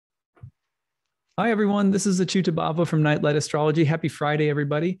Hi, everyone. This is Achuta Bava from Nightlight Astrology. Happy Friday,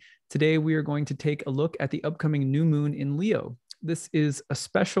 everybody. Today, we are going to take a look at the upcoming new moon in Leo. This is a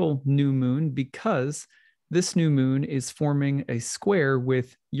special new moon because this new moon is forming a square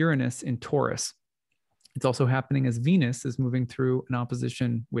with Uranus in Taurus. It's also happening as Venus is moving through an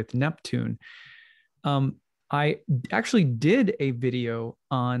opposition with Neptune. Um, I actually did a video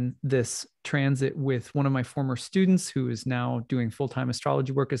on this transit with one of my former students who is now doing full-time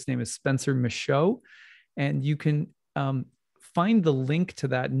astrology work. His name is Spencer Michaud. And you can find the link to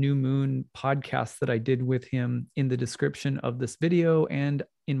that new moon podcast that I did with him in the description of this video and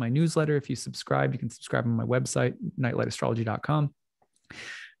in my newsletter. If you subscribe, you can subscribe on my website, nightlightastrology.com.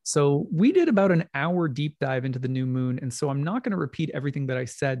 So we did about an hour deep dive into the new moon. And so I'm not going to repeat everything that I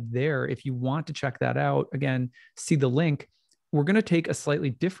said there. If you want to check that out, again, see the link. We're going to take a slightly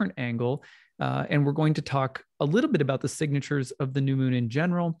different angle. And we're going to talk a little bit about the signatures of the new moon in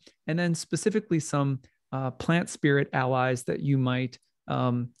general, and then specifically some plant spirit allies that you might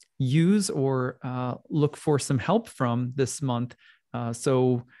use or look for some help from this month.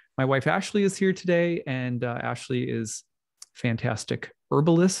 So my wife Ashley is here today, and Ashley is fantastic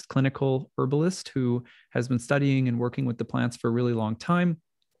herbalist, clinical herbalist who has been studying and working with the plants for a really long time.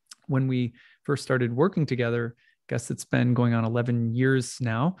 When we first started working together, I guess it's been going on 11 years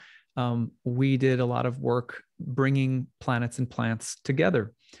now, we did a lot of work bringing planets and plants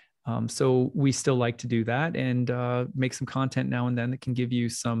together. So we still like to do that and make some content now and then that can give you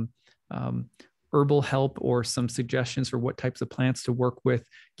some herbal help or some suggestions for what types of plants to work with,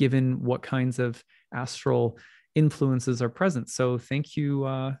 given what kinds of astral influences are present. So thank you,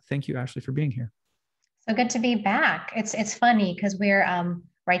 Ashley, for being here. So good to be back. It's funny because we're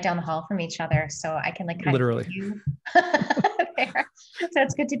right down the hall from each other, so I can like kind of Literally. hear you there. So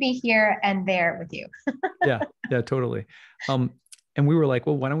it's good to be here and there with you. Yeah, totally. And we were like,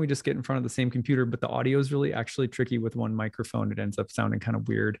 well, why don't we just get in front of the same computer? But the audio is really actually tricky with one microphone. It ends up sounding kind of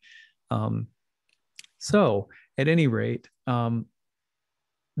weird. So at any rate,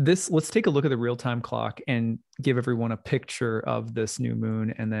 let's take a look at the real-time clock and give everyone a picture of this new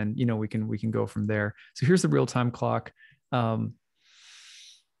moon, and then we can go from there. So here's the real-time clock,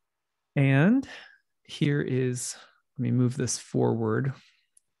 and here is, let me move this forward,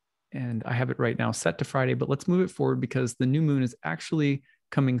 and I have it right now set to Friday, but let's move it forward because the new moon is actually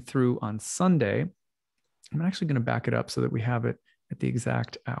coming through on Sunday. I'm actually going to back it up so that we have it at the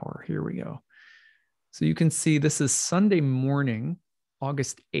exact hour. Here we go. So you can see this is Sunday morning,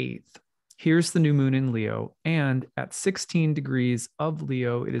 August 8th. Here's the new moon in Leo, and at 16 degrees of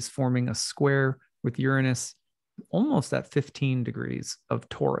Leo, it is forming a square with Uranus almost at 15 degrees of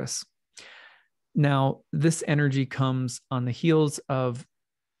Taurus. Now, this energy comes on the heels of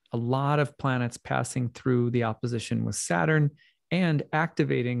a lot of planets passing through the opposition with Saturn and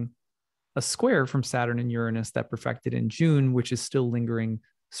activating a square from Saturn and Uranus that perfected in June, which is still lingering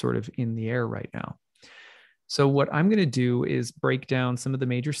sort of in the air right now. So what I'm going to do is break down some of the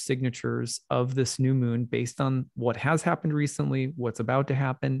major signatures of this new moon based on what has happened recently, what's about to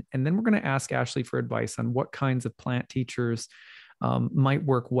happen, and then we're going to ask Ashley for advice on what kinds of plant teachers might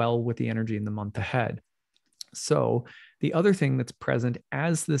work well with the energy in the month ahead. So the other thing that's present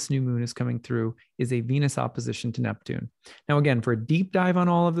as this new moon is coming through is a Venus opposition to Neptune. Now, again, for a deep dive on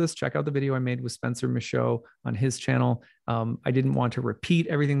all of this, check out the video I made with Spencer Michaud on his channel. I didn't want to repeat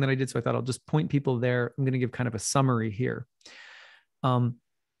everything that I did, so I thought I'll just point people there. I'm going to give kind of a summary here.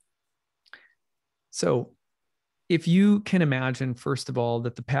 So if you can imagine, first of all,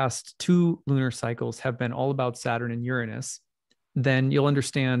 that the past two lunar cycles have been all about Saturn and Uranus, then you'll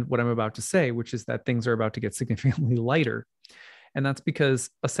understand what I'm about to say, which is that things are about to get significantly lighter. And that's because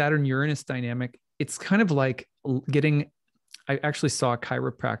a Saturn-Uranus dynamic, it's kind of like I actually saw a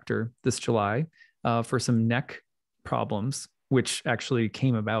chiropractor this July for some neck problems, which actually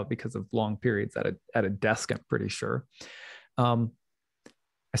came about because of long periods at a desk, I'm pretty sure. I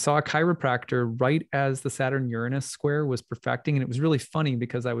saw a chiropractor right as the Saturn-Uranus square was perfecting. And it was really funny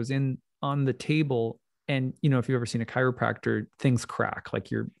because I was on the table. And, if you've ever seen a chiropractor, things crack.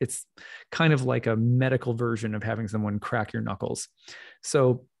 It's kind of like a medical version of having someone crack your knuckles.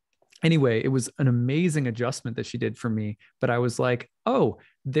 So anyway, it was an amazing adjustment that she did for me. But I was like, oh,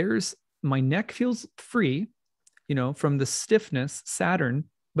 my neck feels free, from the stiffness, Saturn,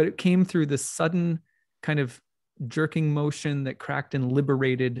 but it came through this sudden kind of jerking motion that cracked and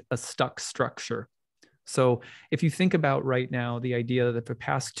liberated a stuck structure. So if you think about right now, the idea that for the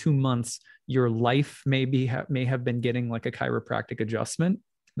past 2 months, your life may have been getting like a chiropractic adjustment,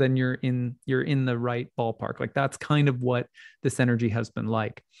 then you're in the right ballpark. Like that's kind of what this energy has been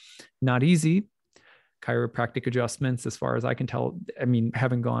like. Not easy. Chiropractic adjustments, as far as I can tell, I mean,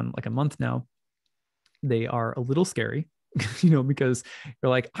 having gone like a month now, They are a little scary, because you're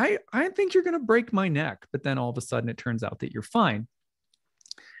like, I think you're going to break my neck. But then all of a sudden it turns out that you're fine.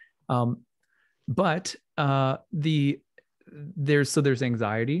 But there's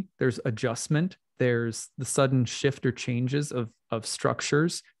anxiety, there's adjustment, there's the sudden shift or changes of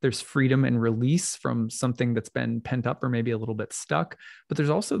structures, there's freedom and release from something that's been pent up or maybe a little bit stuck. But there's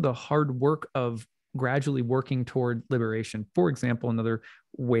also the hard work of gradually working toward liberation. For example, another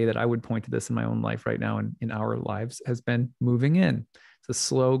way that I would point to this in my own life right now and in our lives has been moving in. It's a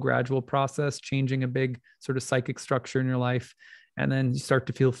slow, gradual process, changing a big sort of psychic structure in your life. And then you start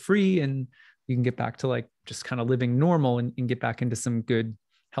to feel free and you can get back to like just kind of living normal and get back into some good,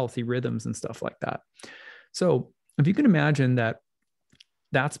 healthy rhythms and stuff like that. So if you can imagine that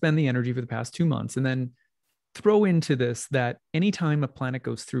that's been the energy for the past 2 months, and then throw into this that anytime a planet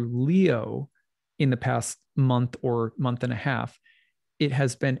goes through Leo in the past month or month and a half, it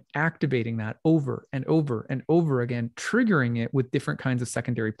has been activating that over and over and over again, triggering it with different kinds of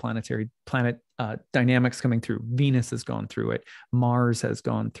secondary planet dynamics coming through. Venus has gone through it. Mars has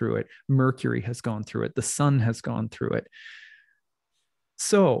gone through it. Mercury has gone through it. The sun has gone through it.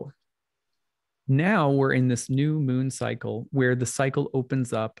 So now we're in this new moon cycle where the cycle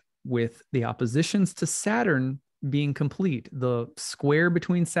opens up with the oppositions to Saturn being complete, the square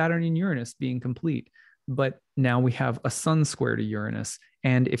between Saturn and Uranus being complete. But now we have a sun square to Uranus.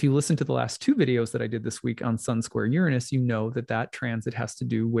 And if you listen to the last 2 videos that I did this week on sun square Uranus, you know that that transit has to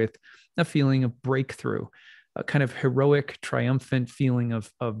do with a feeling of breakthrough, a kind of heroic, triumphant feeling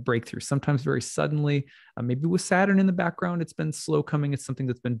of breakthrough, sometimes very suddenly, maybe with Saturn in the background, it's been slow coming. It's something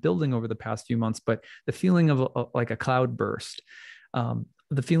that's been building over the past few months, but the feeling of like a cloud burst,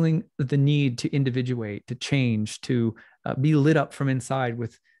 the feeling, the need to individuate, to change, to be lit up from inside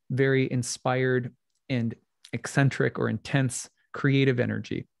with very inspired and eccentric or intense creative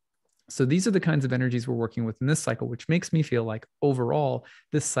energy. So these are the kinds of energies we're working with in this cycle, which makes me feel like overall,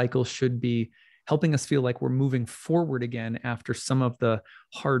 this cycle should be helping us feel like we're moving forward again after some of the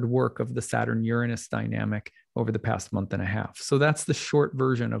hard work of the Saturn-Uranus dynamic over the past month and a half. So that's the short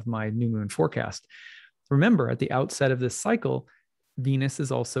version of my new moon forecast. Remember, at the outset of this cycle, Venus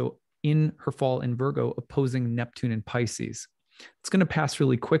is also in her fall in Virgo, opposing Neptune in Pisces. It's going to pass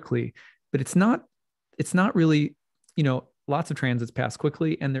really quickly, but it's not really, lots of transits pass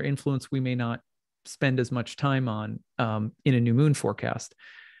quickly and their influence we may not spend as much time on in a new moon forecast.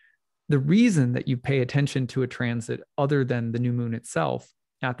 The reason that you pay attention to a transit other than the new moon itself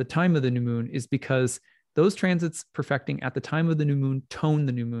at the time of the new moon is because those transits perfecting at the time of the new moon tone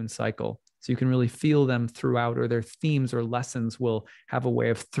the new moon cycle. So you can really feel them throughout, or their themes or lessons will have a way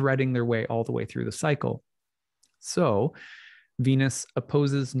of threading their way all the way through the cycle. So Venus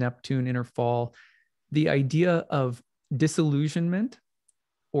opposes Neptune in her fall. The idea of disillusionment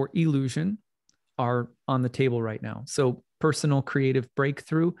or illusion are on the table right now. So personal creative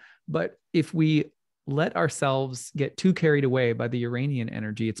breakthrough. But if we let ourselves get too carried away by the Uranian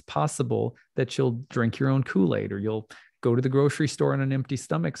energy, it's possible that you'll drink your own Kool-Aid, or you'll go to the grocery store on an empty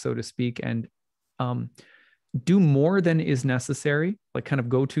stomach, so to speak, and do more than is necessary, like kind of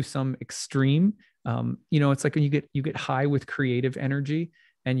go to some extreme. It's like when you get high with creative energy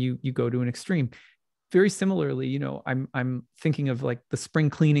and you go to an extreme. Very similarly, I'm thinking of like the spring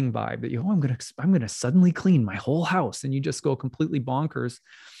cleaning vibe that I'm gonna suddenly clean my whole house, and you just go completely bonkers.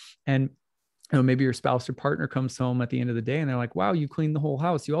 And maybe your spouse or partner comes home at the end of the day and they're like, wow, you cleaned the whole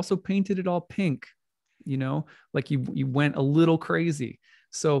house. You also painted it all pink, like you went a little crazy.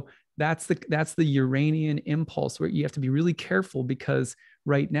 So that's the Uranian impulse, where you have to be really careful, because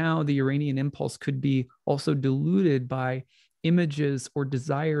right now the Uranian impulse could be also diluted by images or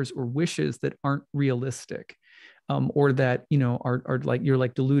desires or wishes that aren't realistic, or that are like you're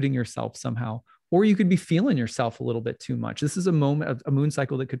like deluding yourself somehow. Or you could be feeling yourself a little bit too much. This is a moment of a moon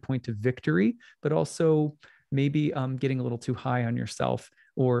cycle that could point to victory, but also maybe getting a little too high on yourself,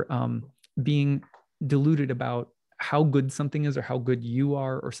 or being deluded about how good something is or how good you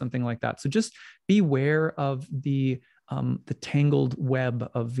are, or something like that. So just beware of the tangled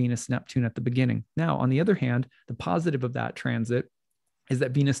web of Venus Neptune at the beginning. Now, on the other hand, the positive of that transit is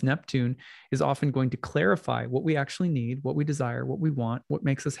that Venus Neptune is often going to clarify what we actually need, what we desire, what we want, what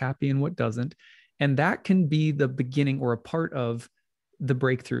makes us happy and what doesn't. And that can be the beginning or a part of the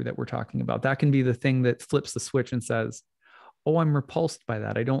breakthrough that we're talking about. That can be the thing that flips the switch and says, oh, I'm repulsed by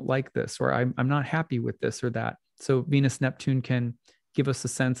that. I don't like this, or I'm not happy with this or that. So Venus Neptune can give us a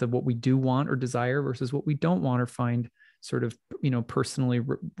sense of what we do want or desire versus what we don't want or find sort of, personally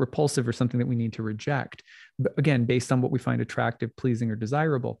repulsive or something that we need to reject. But again, based on what we find attractive, pleasing, or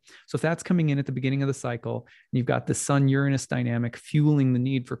desirable. So if that's coming in at the beginning of the cycle, and you've got the Sun-Uranus dynamic fueling the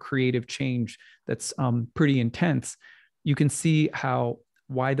need for creative change that's pretty intense, you can see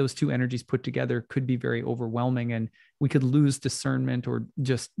why those two energies put together could be very overwhelming, and we could lose discernment or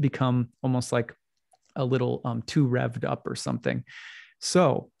just become almost like a little too revved up or something.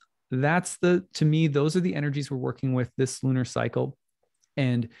 So to me, those are the energies we're working with this lunar cycle.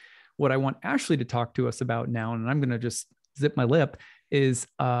 And what I want Ashley to talk to us about now, and I'm going to just zip my lip, is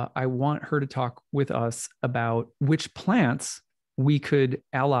I want her to talk with us about which plants we could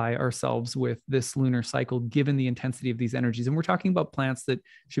ally ourselves with this lunar cycle, given the intensity of these energies. And we're talking about plants that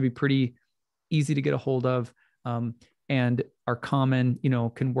should be pretty easy to get a hold of, and are common,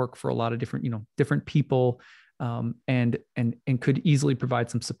 can work for a lot of different people, and could easily provide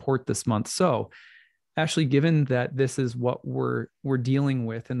some support this month. So Ashley, given that this is what we're dealing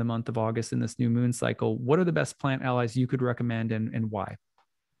with in the month of August in this new moon cycle, what are the best plant allies you could recommend, and why?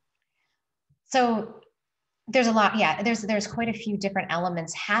 So there's a lot. Yeah, there's quite a few different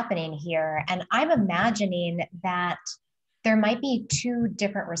elements happening here. And I'm imagining that there might be two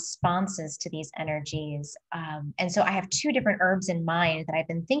different responses to these energies. And so I have two different herbs in mind that I've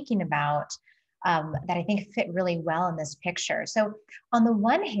been thinking about, that I think fit really well in this picture. So on the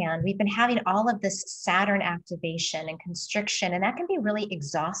one hand, we've been having all of this Saturn activation and constriction, and that can be really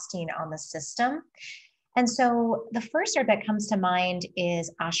exhausting on the system. And so the first herb that comes to mind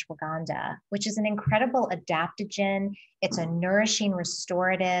is ashwagandha, which is an incredible adaptogen. It's a nourishing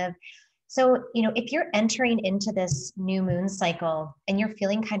restorative. So, if you're entering into this new moon cycle and you're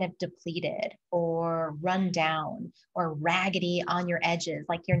feeling kind of depleted or run down or raggedy on your edges,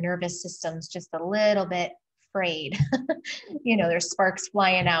 like your nervous system's just a little bit frayed, there's sparks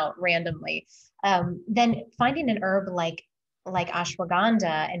flying out randomly, then finding an herb like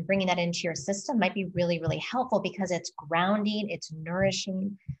ashwagandha and bringing that into your system might be really, really helpful, because it's grounding, it's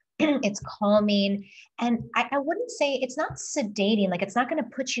nourishing, it's calming. And I wouldn't say it's not sedating, like it's not going to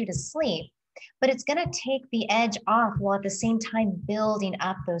put you to sleep, but it's going to take the edge off while at the same time building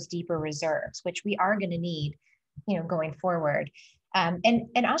up those deeper reserves, which we are going to need, going forward. And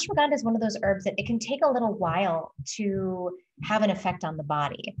ashwagandha is one of those herbs that it can take a little while to have an effect on the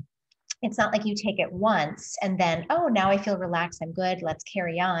body. It's not like you take it once and then, oh, now I feel relaxed, I'm good, let's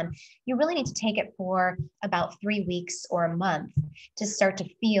carry on. You really need to take it for about 3 weeks or a month to start to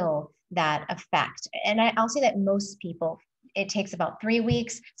feel that effect. And I'll say that most people, it takes about 3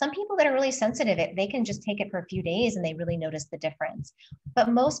 weeks. Some people that are really sensitive, they can just take it for a few days and they really notice the difference. But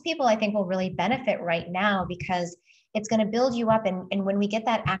most people, I think, will really benefit right now, because it's going to build you up. And when we get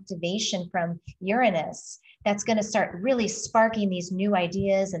that activation from Uranus, that's going to start really sparking these new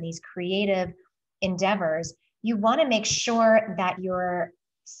ideas and these creative endeavors. You want to make sure that you're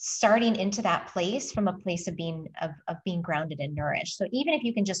starting into that place from a place of being grounded and nourished. So even if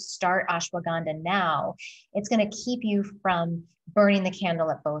you can just start ashwagandha now, it's going to keep you from burning the candle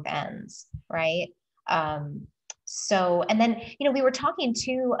at both ends, right? And then, we were talking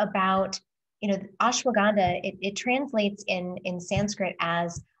too about, ashwagandha, it translates in Sanskrit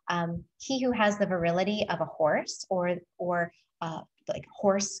as he who has the virility of a horse, or like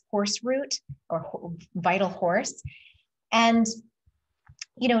horse root, or vital horse. And,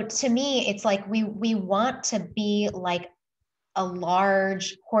 to me, it's like we want to be like a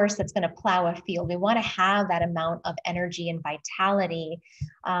large horse that's going to plow a field. We want to have that amount of energy and vitality.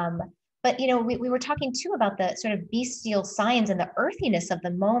 But, we were talking too about the sort of bestial signs and the earthiness of the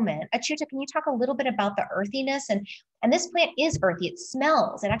moment. Achyuta, can you talk a little bit about the earthiness? And this plant is earthy.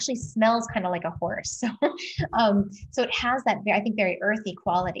 It actually smells kind of like a horse. So, so it has that, I think, very earthy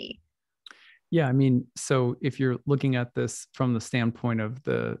quality. Yeah, I mean, so if you're looking at this from the standpoint of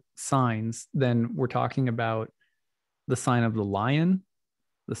the signs, then we're talking about the sign of the lion,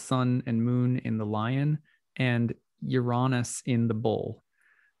 the sun and moon in the lion, and Uranus in the bull.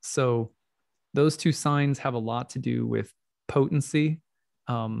 So those two signs have a lot to do with potency.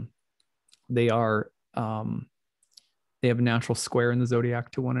 They have a natural square in the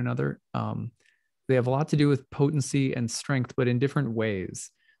zodiac to one another. They have a lot to do with potency and strength, but in different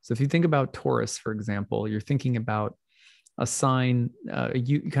ways. So if you think about Taurus, for example, you're thinking about a sign,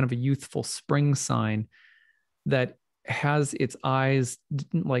 kind of a youthful spring sign that has its eyes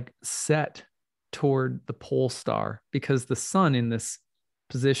like set toward the pole star, because the sun in this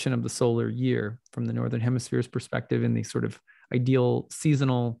position of the solar year from the Northern Hemisphere's perspective, in the sort of ideal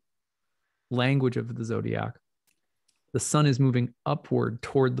seasonal language of the zodiac, the sun is moving upward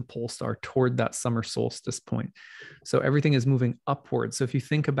toward the pole star, toward that summer solstice point. So everything is moving upward. So if you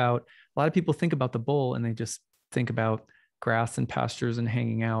think about, a lot of people think about the bull and they just think about grass and pastures and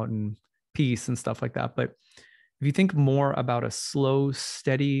hanging out and peace and stuff like that. But if you think more about a slow,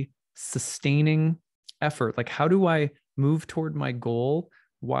 steady, sustaining effort, like how do I move toward my goal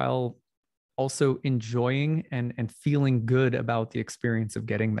while also enjoying and feeling good about the experience of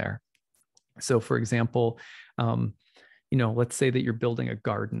getting there? So, for example, let's say that you're building a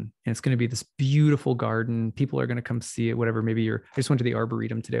garden and it's going to be this beautiful garden. People are going to come see it, whatever. Maybe I just went to the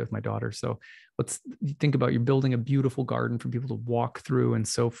Arboretum today with my daughter. So let's think about you're building a beautiful garden for people to walk through and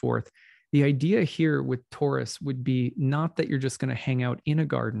so forth. The idea here with Taurus would be not that you're just going to hang out in a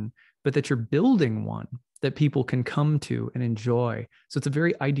garden, but that you're building one that people can come to and enjoy. So it's a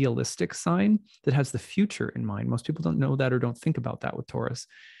very idealistic sign that has the future in mind. Most people don't know that or don't think about that with Taurus.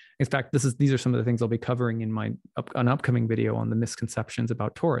 In fact, these are some of the things I'll be covering in an upcoming video on the misconceptions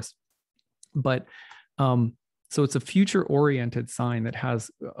about Taurus. But so it's a future-oriented sign that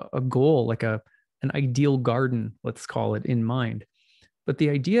has a goal, like an ideal garden, let's call it, in mind. But the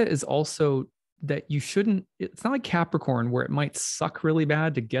idea is also that you shouldn't, it's not like Capricorn where it might suck really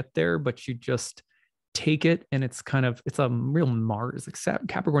bad to get there, but you just take it and it's a real Mars. Like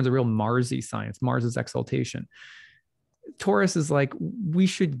Capricorn's a real Marsy sign. It's Mars's exaltation. Taurus is like, we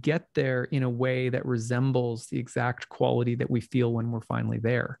should get there in a way that resembles the exact quality that we feel when we're finally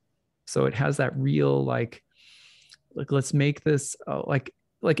there. So it has that real, like let's make this like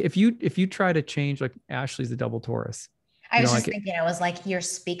if you try to change, like Ashley's a double Taurus. I was just thinking, I was like, you're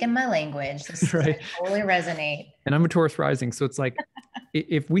speaking my language. This is right. Totally resonate. And I'm a Taurus rising. So it's like,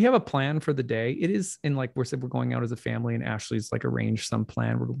 if we have a plan for the day, it is, and like we're going out as a family and Ashley's like arranged some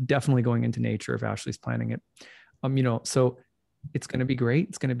plan. We're definitely going into nature if Ashley's planning it. So it's going to be great.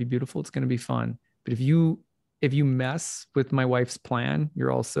 It's going to be beautiful. It's going to be fun. But if you mess with my wife's plan,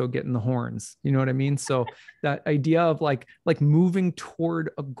 you're also getting the horns. You know what I mean? So that idea of like moving toward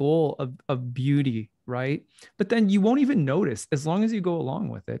a goal of beauty, right? But then you won't even notice, as long as you go along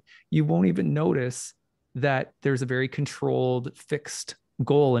with it, you won't even notice that there's a very controlled, fixed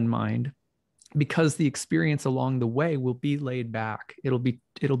goal in mind, because the experience along the way will be laid back. It'll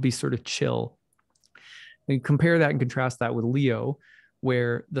be sort of chill. And you compare that and contrast that with Leo,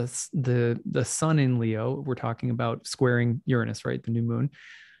 where the sun in Leo, we're talking about squaring Uranus, right? The new moon.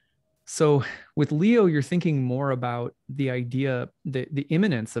 So with Leo, you're thinking more about the idea, the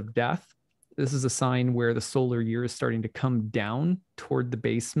imminence of death. This is a sign where the solar year is starting to come down toward the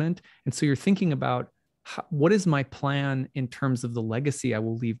basement. And so you're thinking about what is my plan in terms of the legacy I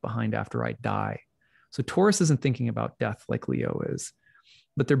will leave behind after I die? So Taurus isn't thinking about death like Leo is,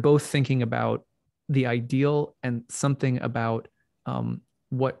 but they're both thinking about the ideal and something about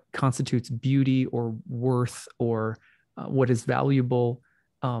what constitutes beauty or worth or what is valuable.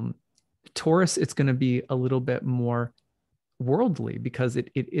 Taurus, it's going to be a little bit more worldly because it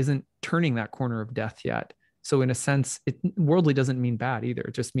isn't turning that corner of death yet. So in a sense, worldly doesn't mean bad either.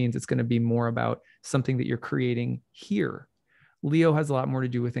 It just means it's going to be more about something that you're creating here. Leo has a lot more to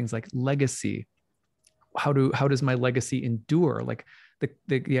do with things like legacy. How does my legacy endure? Like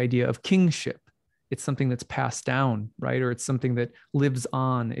the idea of kingship. It's something that's passed down, right? Or it's something that lives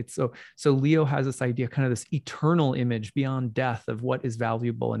on. It's so Leo has this idea, kind of this eternal image beyond death of what is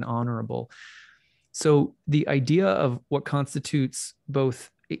valuable and honorable. So the idea of what constitutes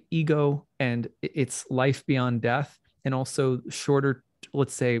both ego and its life beyond death, and also shorter,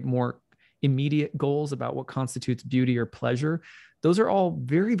 let's say more immediate goals about what constitutes beauty or pleasure, those are all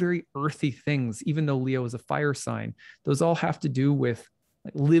very, very earthy things. Even though Leo is a fire sign, those all have to do with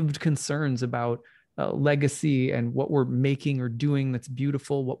lived concerns about legacy and what we're making or doing that's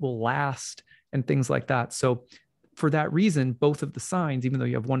beautiful, what will last, and things like that. So for that reason, both of the signs, even though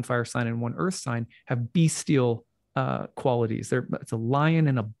you have one fire sign and one earth sign, have bestial qualities. It's a lion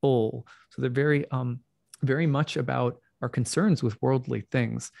and a bull. So they're very, very much about our concerns with worldly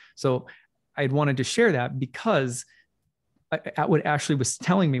things. So I wanted to share that because what Ashley was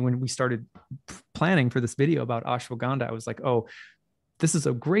telling me when we started planning for this video about ashwagandha, I was like, oh, this is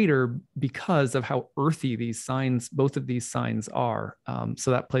a greater because of how earthy these signs, both of these signs are. So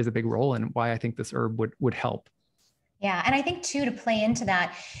that plays a big role in why I think this herb would help. Yeah. And I think too, to play into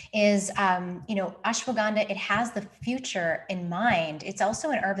that is, ashwagandha, it has the future in mind. It's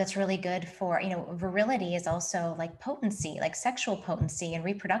also an herb that's really good for, virility is also like potency, like sexual potency and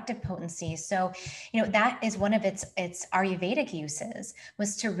reproductive potency. So, that is one of its Ayurvedic uses,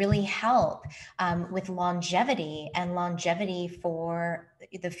 was to really help with longevity for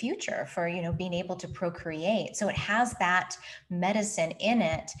the future for, being able to procreate. So it has that medicine in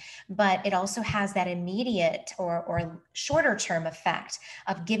it, but it also has that immediate or shorter term effect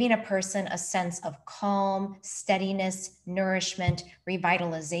of giving a person a sense of calm, steadiness, nourishment,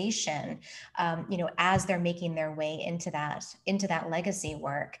 revitalization, as they're making their way into that legacy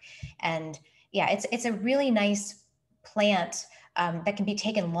work. And yeah, it's a really nice plant that can be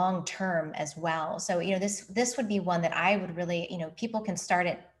taken long term as well. So this would be one that I would really, people can start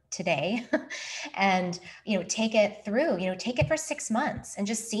it today and take it through, take it for 6 months and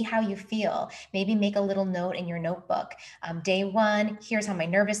just see how you feel. Maybe make a little note in your notebook. Day one, here's how my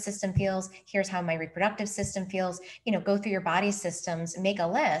nervous system feels, here's how my reproductive system feels. Go through your body systems, make a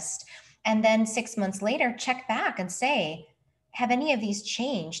list, and then 6 months later check back and say, have any of these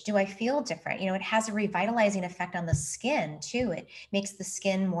changed? Do I feel different? It has a revitalizing effect on the skin too. It makes the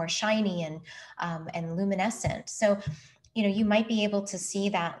skin more shiny and luminescent. So, you might be able to see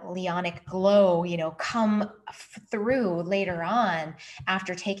that leonic glow, come through later on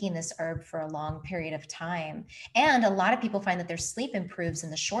after taking this herb for a long period of time. And a lot of people find that their sleep improves in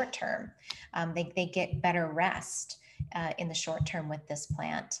the short term. They get better rest in the short term with this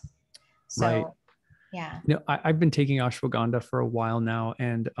plant. Right. So, yeah. I've been taking ashwagandha for a while now,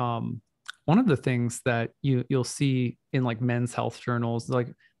 and one of the things that you'll see in like men's health journals,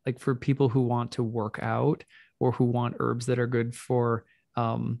 like for people who want to work out or who want herbs that are good for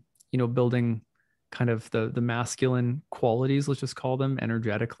building kind of the masculine qualities, let's just call them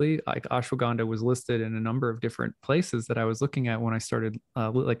energetically. Like ashwagandha was listed in a number of different places that I was looking at when I started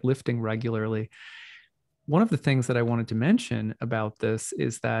like lifting regularly. One of the things that I wanted to mention about this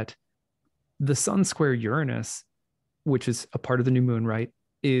is that the sun square Uranus, which is a part of the new moon, right,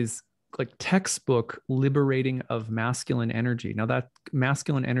 is like textbook liberating of masculine energy. Now that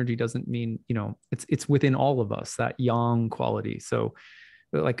masculine energy doesn't mean, it's within all of us, that yang quality. So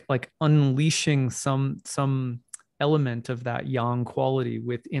like unleashing some element of that yang quality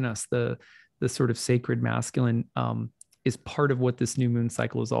within us, the sort of sacred masculine, is part of what this new moon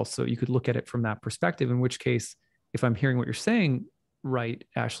cycle is also. You could look at it from that perspective, in which case, if I'm hearing what you're saying right,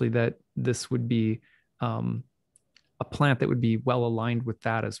 Ashley, that this would be a plant that would be well aligned with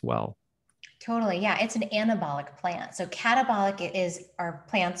that as well. Totally. Yeah. It's an anabolic plant. So catabolic are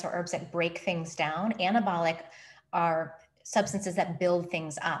plants or herbs that break things down. Anabolic are substances that build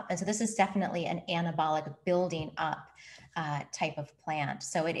things up. And so this is definitely an anabolic building up type of plant.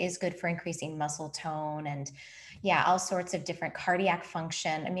 So it is good for increasing muscle tone and yeah, all sorts of different cardiac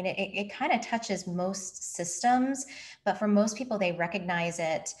function. I mean, it kind of touches most systems, but for most people, they recognize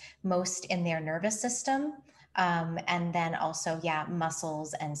it most in their nervous system. And then also, yeah,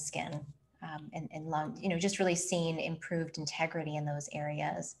 muscles and skin. And lung, just really seeing improved integrity in those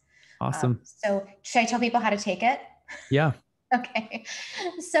areas. Awesome. So should I tell people how to take it? Yeah. Okay.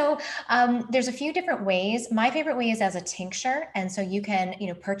 So there's a few different ways. My favorite way is as a tincture. And so you can,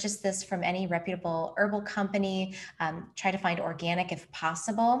 purchase this from any reputable herbal company, try to find organic if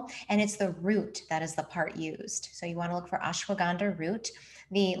possible. And it's the root that is the part used. So you want to look for ashwagandha root.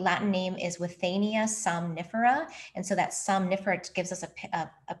 The Latin name is Withania somnifera. And so that somnifera gives us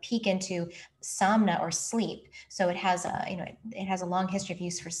a peek into somna or sleep. So it has a long history of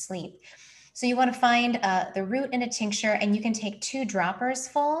use for sleep. So you want to find the root in a tincture, and you can take 2 droppers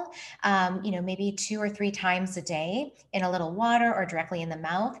full, maybe 2 or 3 times a day in a little water or directly in the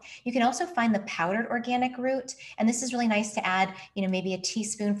mouth. You can also find the powdered organic root, and this is really nice to add, maybe a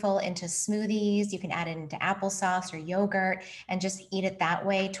teaspoonful into smoothies. You can add it into applesauce or yogurt and just eat it that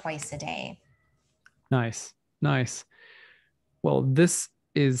way twice a day. Nice. Nice. Well, this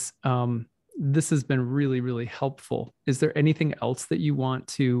has been really, really helpful. Is there anything else that you want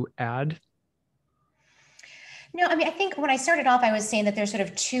to add? No, I mean, I think when I started off, I was saying that there's sort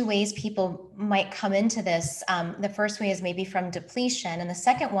of 2 ways people might come into this. The first way is maybe from depletion, and the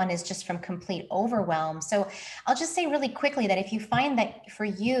second one is just from complete overwhelm. So I'll just say really quickly that if you find that for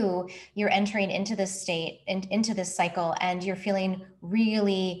you, you're entering into this state and into this cycle, and you're feeling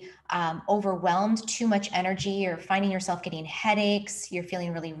really overwhelmed, too much energy, you're finding yourself getting headaches, you're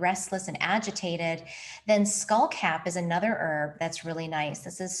feeling really restless and agitated, then skullcap is another herb that's really nice.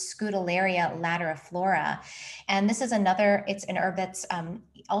 This is Scutellaria lateriflora. And this is it's an herb that's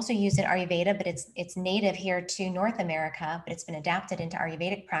also used in Ayurveda, but it's native here to North America, but it's been adapted into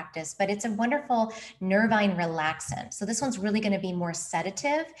Ayurvedic practice. But it's a wonderful nervine relaxant. So this one's really going to be more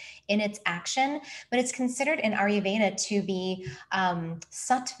sedative in its action, but it's considered in Ayurveda to be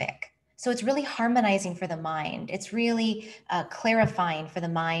sattvic. So it's really harmonizing for the mind. It's really clarifying for the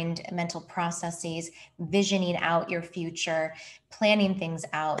mind, mental processes, visioning out your future, planning things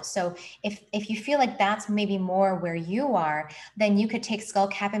out. So if you feel like that's maybe more where you are, then you could take skull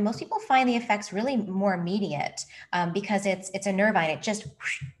cap, and most people find the effects really more immediate because it's a nervine. It just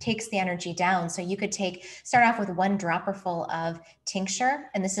whoosh, takes the energy down. So you could start off with one dropper full of tincture,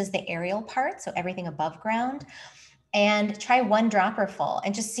 and this is the aerial part, so everything above ground, and try one dropper full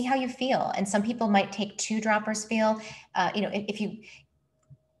and just see how you feel. And some people might take two droppers if you,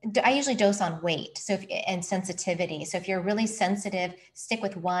 I usually dose on weight and sensitivity. So if you're really sensitive, stick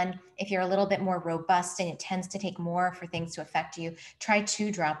with one. If you're a little bit more robust and it tends to take more for things to affect you, try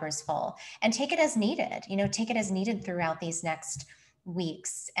two droppers full and take it as needed. Take it as needed throughout these next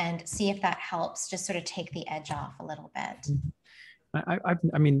weeks and see if that helps just sort of take the edge off a little bit.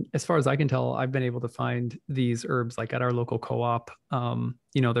 I mean, as far as I can tell, I've been able to find these herbs like at our local co-op.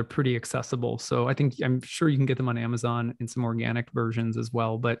 They're pretty accessible. So I'm sure you can get them on Amazon in some organic versions as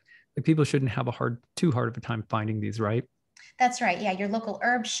well. But like, people shouldn't have too hard of a time finding these, right? That's right. Yeah, your local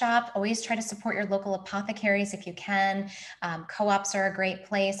herb shop. Always try to support your local apothecaries if you can. Co-ops are a great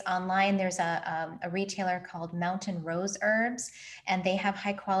place. Online, there's a retailer called Mountain Rose Herbs, and they have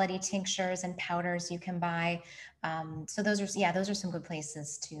high quality tinctures and powders you can buy. So those are some good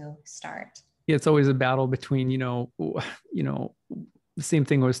places to start. Yeah, it's always a battle between, the same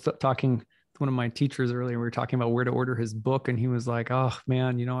thing. I was talking to one of my teachers earlier. We were talking about where to order his book, and he was like, "Oh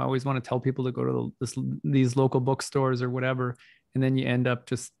man, I always want to tell people to go to these local bookstores or whatever, and then you end up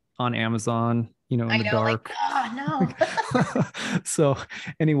just on Amazon, in the dark." Like, oh no. So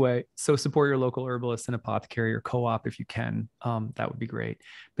anyway, support your local herbalist and apothecary or co-op if you can. That would be great.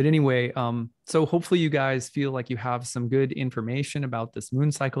 But anyway, so hopefully you guys feel like you have some good information about this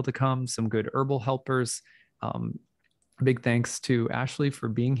moon cycle to come, some good herbal helpers. Big thanks to Ashley for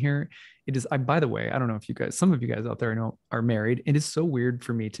being here. By the way, I don't know if some of you guys out there I know are married. It is so weird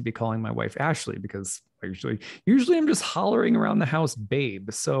for me to be calling my wife Ashley because I usually I'm just hollering around the house,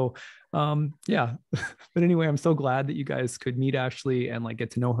 babe. So, yeah. But anyway, I'm so glad that you guys could meet Ashley and like get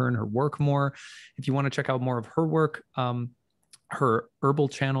to know her and her work more. If you want to check out more of her work, her herbal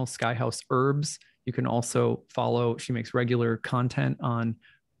channel, Skyhouse Herbs, you can also follow. She makes regular content on,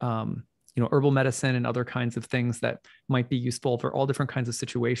 herbal medicine and other kinds of things that might be useful for all different kinds of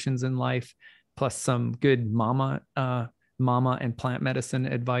situations in life, plus some good mama and plant medicine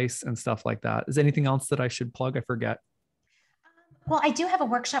advice and stuff like that. Is anything else that I should plug? I forget. Well, I do have a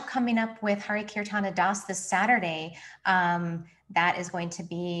workshop coming up with Hari Kirtana Das this Saturday. That is going to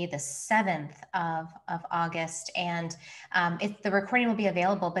be the 7th of August. And the recording will be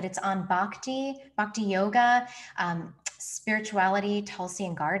available, but it's on Bhakti Yoga, spirituality, Tulsi,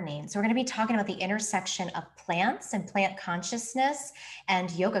 and gardening. So we're going to be talking about the intersection of plants and plant consciousness and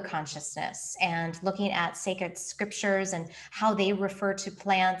yoga consciousness, and looking at sacred scriptures and how they refer to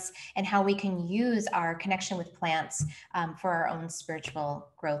plants and how we can use our connection with plants for our own spiritual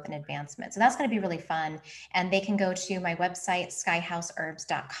growth and advancement. So that's going to be really fun. And they can go to my website,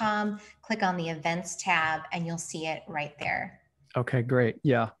 skyhouseherbs.com, click on the events tab, and you'll see it right there. Okay, great.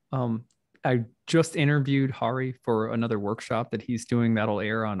 Yeah. I just interviewed Hari for another workshop that he's doing that'll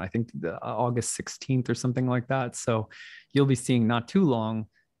air on, I think, August 16th or something like that. So you'll be seeing not too long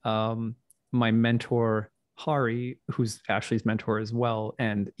my mentor, Hari, who's Ashley's mentor as well.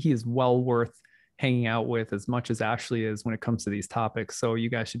 And he is well worth hanging out with as much as Ashley is when it comes to these topics. So you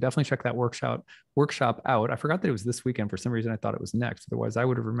guys should definitely check that workshop out. I forgot that it was this weekend. For some reason, I thought it was next. Otherwise, I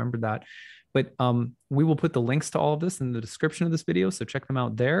would have remembered that. But we will put the links to all of this in the description of this video. So check them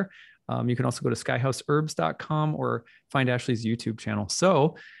out there. You can also go to skyhouseherbs.com or find Ashley's YouTube channel.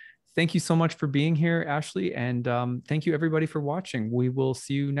 So thank you so much for being here, Ashley. And thank you everybody for watching. We will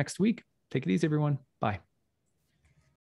see you next week. Take it easy, everyone. Bye.